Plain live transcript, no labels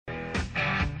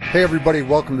Hey everybody,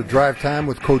 welcome to Drive Time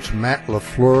with Coach Matt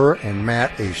LaFleur. And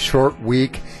Matt, a short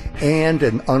week and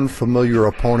an unfamiliar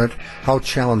opponent. How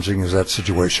challenging is that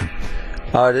situation?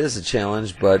 It is a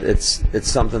challenge, but it's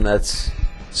something that's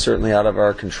certainly out of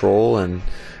our control, and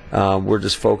we're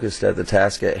just focused at the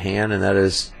task at hand, and that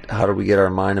is how do we get our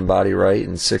mind and body right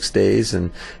in 6 days.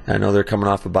 And I know they're coming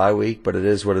off a bye week, but it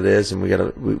is what it is, and we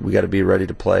gotta be ready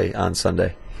to play on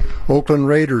Sunday. Oakland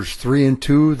Raiders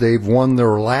 3-2. They've won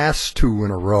their last two in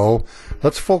a row.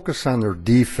 Let's focus on their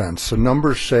defense. The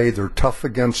numbers say they're tough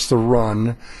against the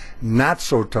run, not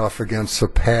so tough against the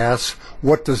pass.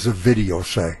 What does the video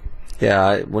say?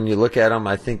 Yeah, when you look at them,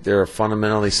 I think they're a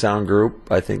fundamentally sound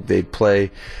group. I think they play.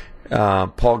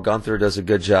 Paul Gunther does a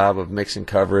good job of mixing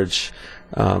coverage,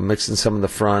 mixing some of the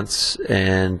fronts,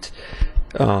 and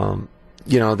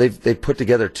they've put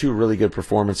together two really good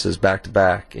performances back to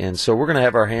back, and so we're going to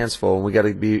have our hands full, and we got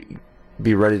to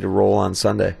be ready to roll on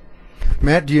Sunday.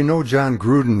 Matt, do you know John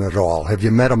Gruden at all? Have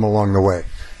you met him along the way?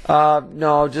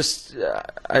 No, just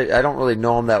I don't really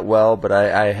know him that well, but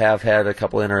I have had a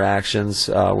couple interactions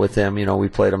with him. You know, we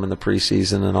played him in the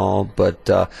preseason and all, but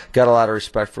got a lot of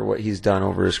respect for what he's done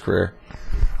over his career.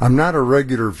 I'm not a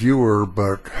regular viewer,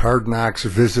 but Hard Knocks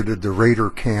visited the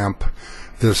Raider camp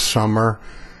this summer.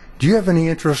 Do you have any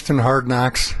interest in Hard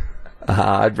Knocks?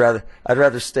 I'd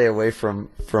rather stay away from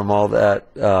all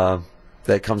that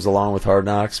that comes along with Hard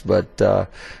Knocks, but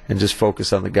and just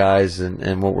focus on the guys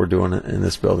and what we're doing in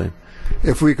this building.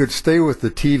 If we could stay with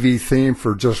the TV theme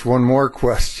for just one more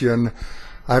question,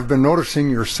 I've been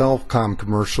noticing your Cellcom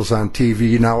commercials on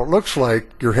TV. Now it looks like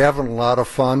you're having a lot of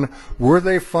fun. Were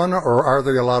they fun, or are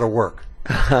they a lot of work?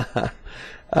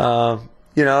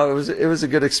 It was a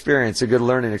good experience, a good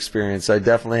learning experience. I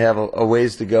definitely have a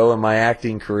ways to go in my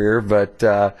acting career, but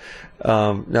no,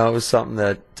 it was something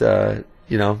that,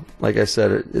 like I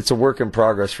said, it's a work in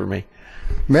progress for me.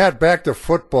 Matt, back to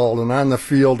football, and on the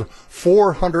field,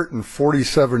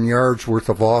 447 yards worth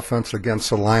of offense against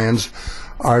the Lions.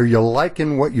 Are you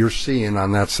liking what you're seeing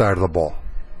on that side of the ball?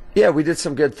 Yeah, we did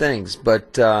some good things,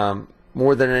 but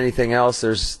more than anything else,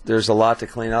 there's a lot to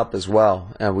clean up as well.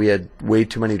 We had way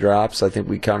too many drops. I think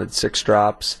we counted 6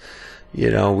 drops.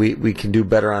 We can do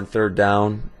better on third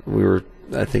down. We were,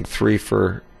 I think, 3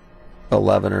 for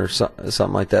 11 or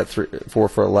something like that, 4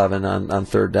 for 11 on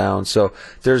third down. So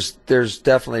there's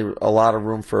definitely a lot of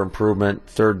room for improvement.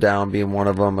 Third down being one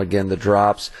of them. Again, the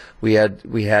drops. We had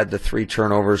the 3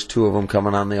 turnovers, 2 of them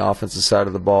coming on the offensive side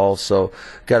of the ball. So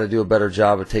got to do a better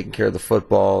job of taking care of the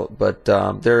football. But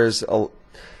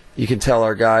you can tell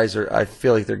our guys I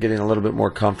feel like they're getting a little bit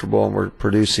more comfortable, and we're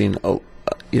producing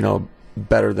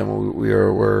better than we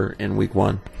were in week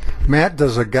 1. Matt,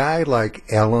 does a guy like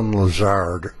Allen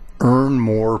Lazard earn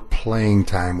more playing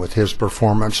time with his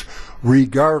performance,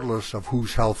 regardless of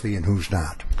who's healthy and who's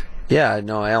not? Yeah,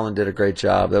 no, Allen did a great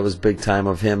job. That was big time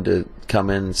of him to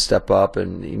come in and step up,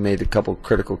 and he made a couple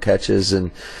critical catches and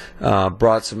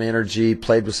brought some energy,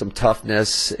 played with some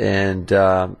toughness, and it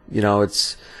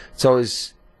always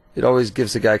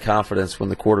gives the guy confidence when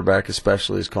the quarterback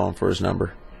especially is calling for his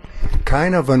number.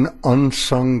 Kind of an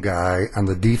unsung guy on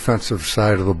the defensive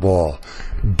side of the ball,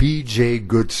 B.J.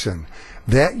 Goodson.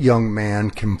 That young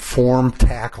man can form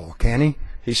tackle, can he?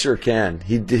 He sure can.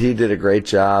 He did a great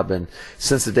job, and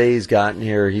since the day he's gotten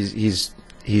here, he's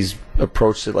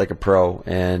approached it like a pro.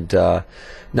 And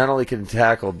not only can he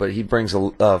tackle, but he brings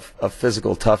a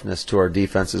physical toughness to our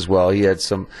defense as well. He had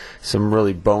some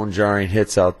really bone jarring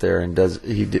hits out there, and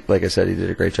like I said, he did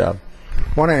a great job.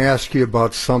 I want to ask you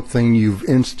about something you've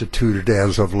instituted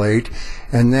as of late,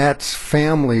 and that's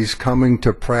families coming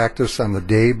to practice on the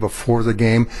day before the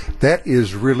game. That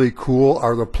is really cool.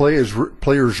 Are the players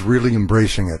really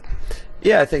embracing it?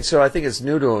 Yeah, I think so. I think it's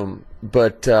new to them,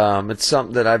 but it's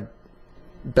something that I've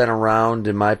been around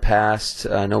in my past.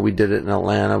 I know we did it in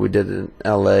Atlanta, we did it in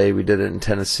L.A., we did it in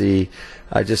Tennessee.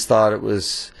 I just thought it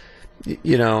was,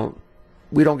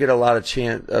 we don't get a lot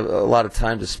of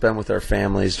time to spend with our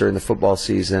families during the football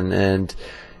season, and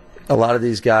a lot of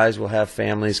these guys will have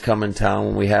families come in town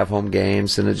when we have home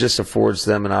games, and it just affords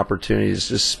them an opportunity to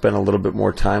just spend a little bit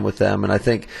more time with them. And I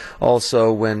think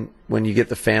also when you get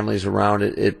the families around,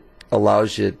 it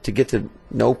allows you to get to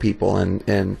know people,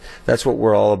 and that's what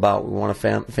we're all about. We want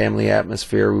a family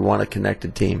atmosphere. We want a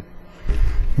connected team.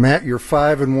 Matt, you're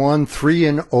 5-1,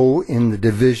 3-0 in the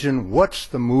division. What's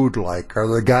the mood like? Are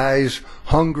the guys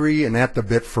hungry and at the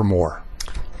bit for more?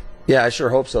 Yeah, I sure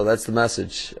hope so. That's the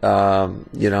message. I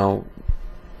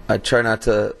try not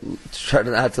to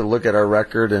look at our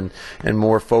record and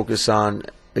more focus on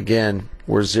again,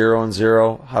 we're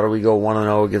 0-0. How do we go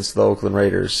 1-0 against the Oakland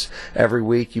Raiders? Every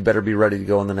week, you better be ready to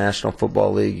go in the National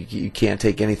Football League. You can't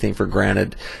take anything for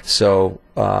granted. So,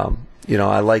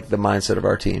 I like the mindset of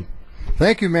our team.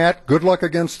 Thank you, Matt. Good luck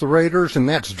against the Raiders, and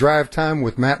that's Drive Time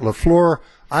with Matt LaFleur.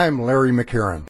 I'm Larry McCarran.